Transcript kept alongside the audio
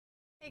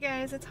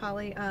Guys, it's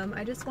Holly.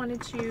 I just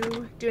wanted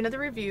to do another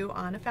review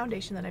on a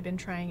foundation that I've been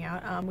trying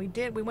out. We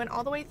went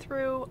all the way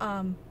through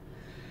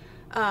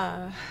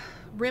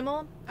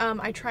Rimmel.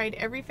 I tried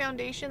every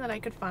foundation that I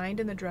could find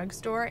in the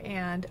drugstore,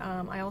 and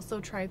I also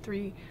tried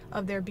 3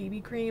 of their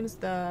BB creams,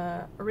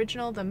 the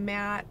original, the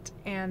matte,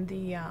 and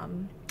the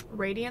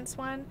Radiance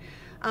one.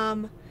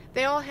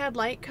 They all had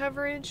light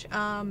coverage,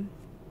 and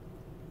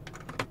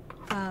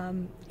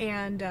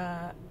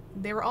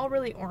they were all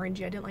really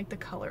orangey. I didn't like the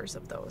colors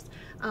of those.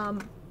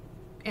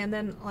 And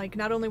then, like,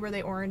 not only were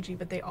they orangey,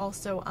 but they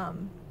also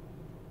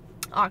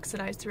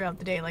oxidized throughout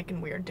the day, like in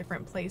weird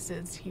different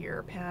places.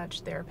 Here,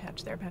 patch, there,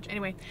 patch, there, patch.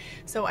 Anyway,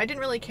 so I didn't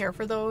really care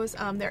for those.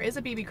 There is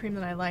a BB cream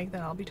that I like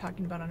that I'll be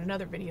talking about on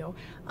another video.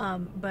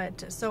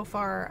 But so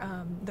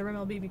far, the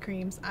Rimmel BB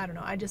creams, I don't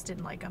know, I just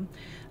didn't like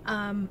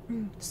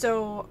them.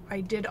 So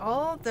I did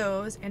all of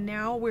those, and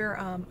now we're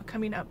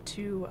coming up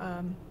to...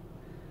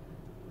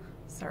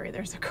 sorry,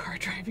 there's a car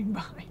driving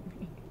behind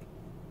me.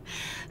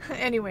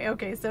 Anyway,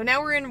 okay, so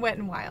now we're in Wet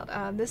n Wild.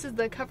 This is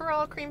the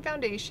Coverall Cream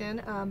Foundation.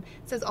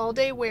 It says all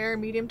day wear,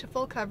 medium to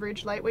full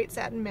coverage, lightweight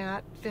satin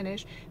matte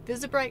finish.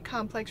 Visibrite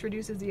Complex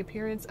reduces the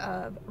appearance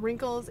of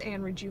wrinkles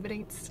and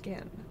rejuvenates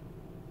skin.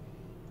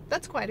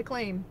 That's quite a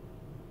claim.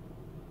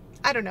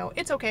 I don't know,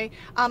 it's okay.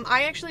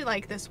 I actually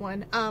like this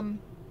one.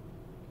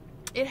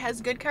 It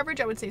has good coverage,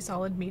 I would say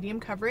solid medium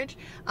coverage.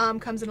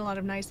 Comes in a lot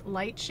of nice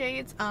light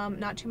shades,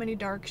 not too many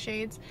dark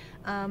shades.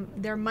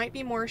 There might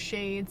be more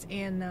shades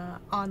in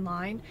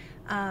online.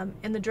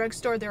 In the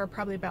drugstore there are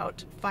probably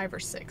about 5 or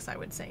 6, I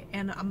would say.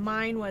 And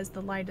mine was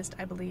the lightest,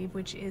 I believe,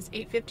 which is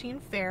 815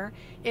 Fair.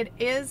 It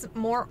is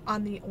more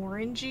on the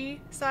orangey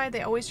side.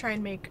 They always try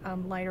and make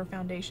lighter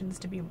foundations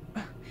to be...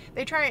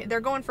 they're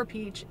going for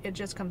peach, it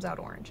just comes out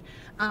orange.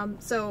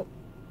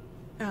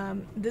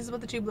 This is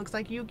what the tube looks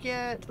like. You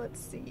get, let's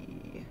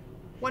see,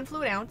 1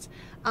 fluid ounce.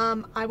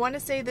 I want to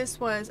say this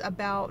was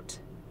about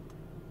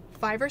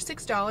 $5 or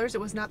 $6.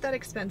 It was not that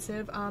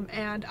expensive,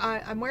 and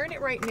I'm wearing it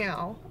right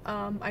now.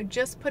 I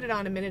just put it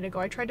on a minute ago.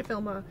 I tried to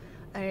film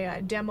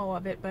a demo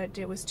of it, but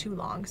it was too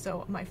long,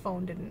 so my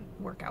phone didn't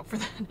work out for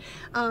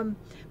that.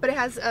 But it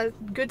has a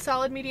good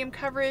solid medium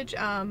coverage,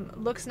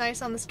 looks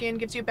nice on the skin,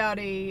 gives you about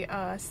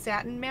a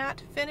satin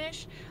matte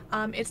finish.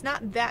 It's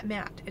not that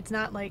matte. It's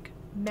not like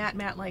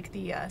matte like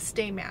the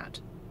Stay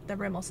Matte, the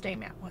Rimmel Stay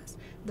Matte was.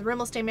 The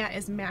Rimmel Stay Matte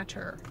is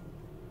matter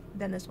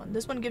than this one.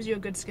 This one gives you a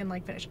good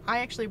skin-like finish. I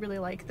actually really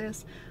like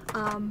this.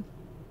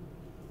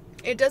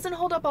 It doesn't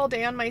hold up all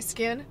day on my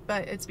skin,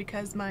 but it's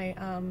because my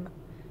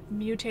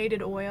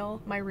mutated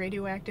oil, my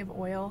radioactive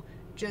oil,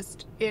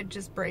 it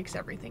just breaks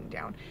everything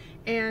down.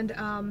 And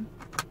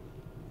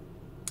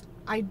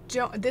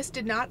this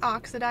did not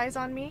oxidize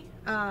on me,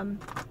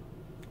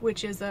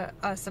 which is a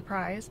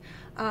surprise.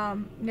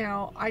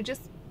 Now I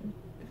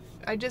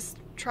just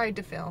tried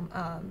to film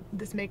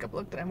this makeup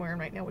look that I'm wearing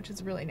right now, which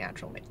is a really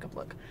natural makeup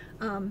look.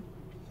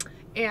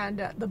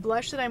 And the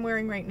blush that I'm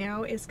wearing right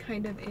now is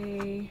kind of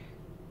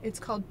it's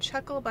called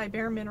Chuckle by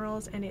Bare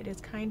Minerals, and it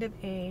is kind of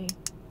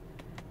it's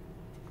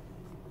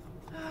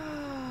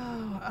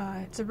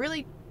a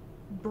really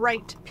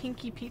bright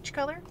pinky peach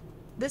color.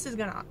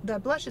 The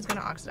blush is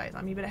gonna oxidize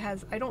on me, but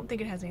I don't think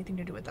it has anything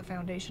to do with the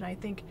foundation. I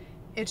think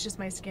it's just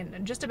my skin,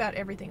 and just about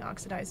everything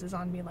oxidizes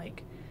on me,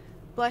 like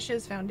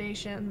blushes,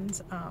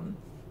 foundations,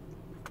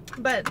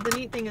 but the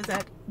neat thing is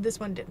that this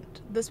one didn't.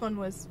 This one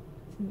was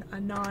a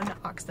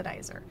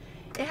non-oxidizer.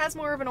 It has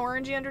more of an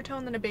orangey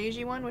undertone than a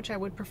beigey one, which I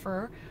would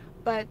prefer,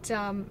 but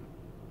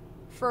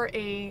for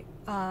a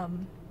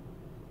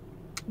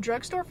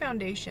drugstore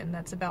foundation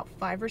that's about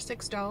 $5 or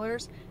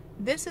 $6,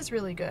 this is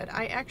really good.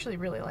 I actually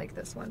really like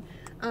this one.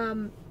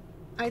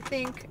 I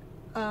think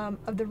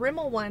of the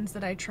Rimmel ones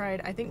that I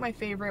tried, I think my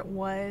favorite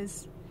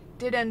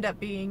did end up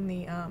being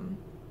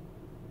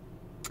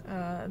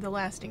the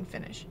lasting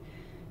finish,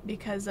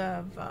 because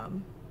it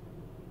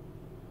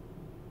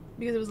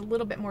was a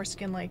little bit more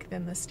skin-like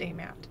than the Stay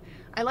Matte.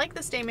 I like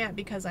the Stay Matte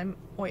because I'm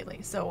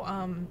oily, so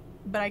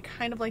but I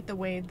kind of like the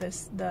way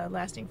the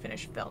lasting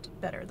finish felt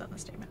better than the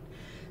Stay Matte.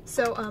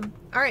 So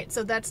alright,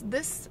 so that's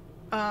this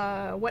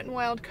Wet n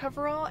Wild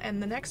Coverall,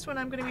 and the next one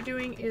I'm going to be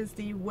doing is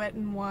the Wet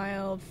n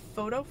Wild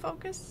Photo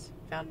Focus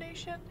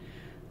foundation.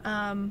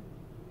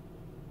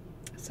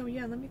 So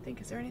yeah, let me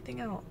think, is there anything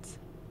else?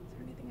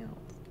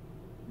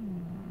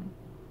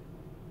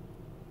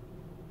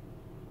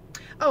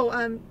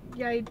 Oh,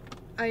 yeah,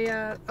 I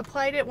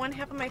applied it one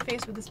half of my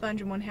face with the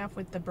sponge and one half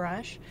with the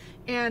brush,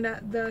 and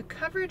the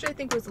coverage I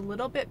think was a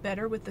little bit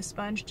better with the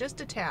sponge,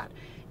 just a tad,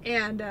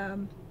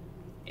 and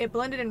it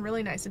blended in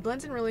really nice. It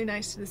blends in really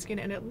nice to the skin,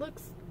 and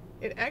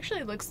it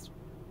actually looks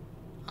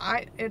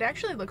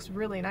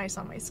really nice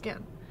on my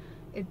skin.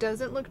 It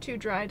doesn't look too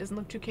dry, it doesn't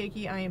look too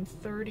cakey. I am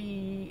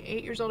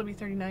 38 years old, I'll be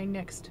 39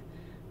 next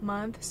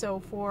month, so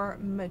for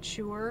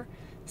mature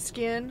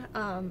skin,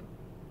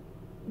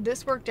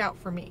 this worked out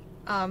for me.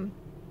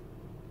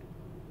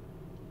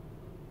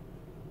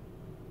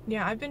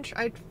 Yeah,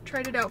 I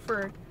tried it out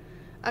for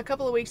a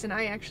couple of weeks, and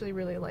I actually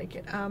really like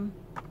it.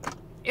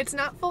 It's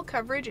not full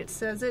coverage. It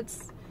says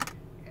it's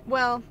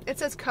well, it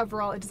says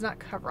coverall. It does not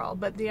coverall,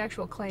 but the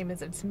actual claim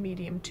is it's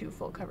medium to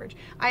full coverage.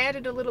 I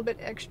added a little bit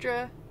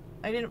extra.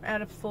 I didn't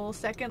add a full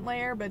second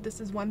layer, but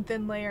this is one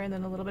thin layer and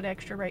then a little bit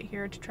extra right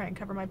here to try and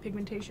cover my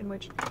pigmentation,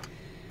 which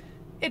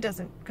it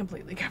doesn't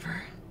completely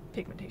cover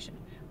pigmentation.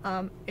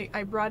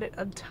 I brought it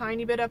a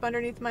tiny bit up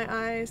underneath my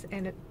eyes,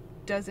 and it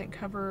doesn't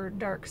cover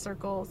dark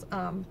circles.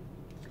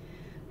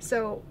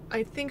 So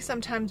I think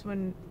sometimes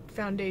when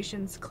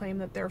foundations claim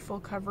that they're full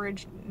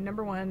coverage,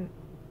 number one,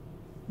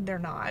 they're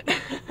not.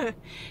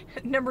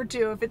 Number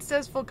two, if it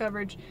says full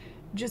coverage,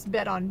 just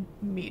bet on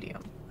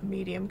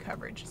medium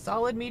coverage.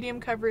 Solid medium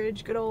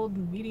coverage, good old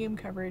medium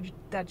coverage.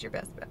 That's your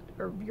best bet,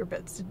 or your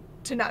bets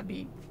to not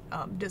be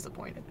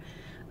disappointed.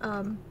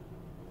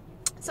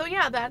 So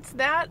yeah, that's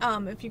that.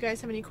 If you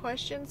guys have any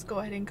questions, go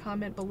ahead and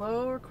comment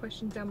below, or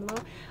questions down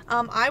below.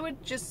 I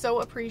would just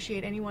so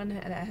appreciate anyone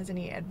that has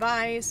any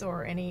advice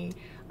or any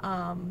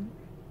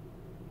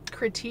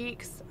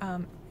critiques,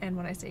 and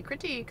when I say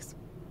critiques,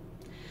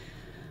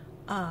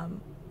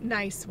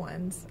 nice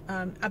ones,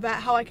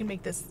 about how I can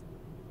make this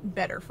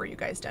better for you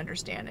guys to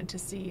understand and to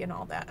see and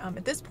all that.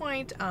 At this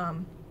point,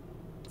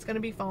 it's gonna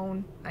be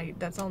phone.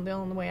 That's the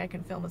only way I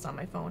can film is on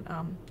my phone.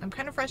 I'm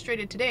kind of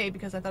frustrated today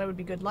because I thought it would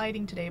be good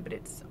lighting today, but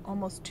it's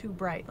almost too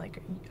bright.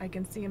 Like, I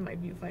can see in my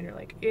viewfinder,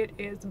 like, it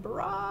is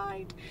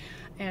bright,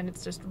 and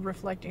it's just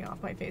reflecting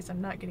off my face.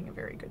 I'm not getting a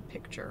very good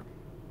picture,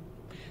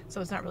 so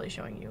it's not really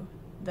showing you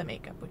the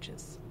makeup, which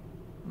is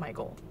my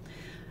goal.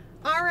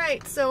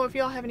 Alright, so if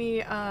y'all have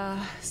any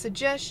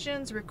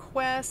suggestions,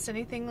 requests,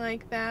 anything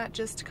like that,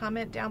 just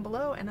comment down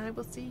below, and I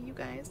will see you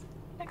guys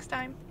next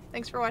time.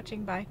 Thanks for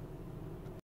watching. Bye.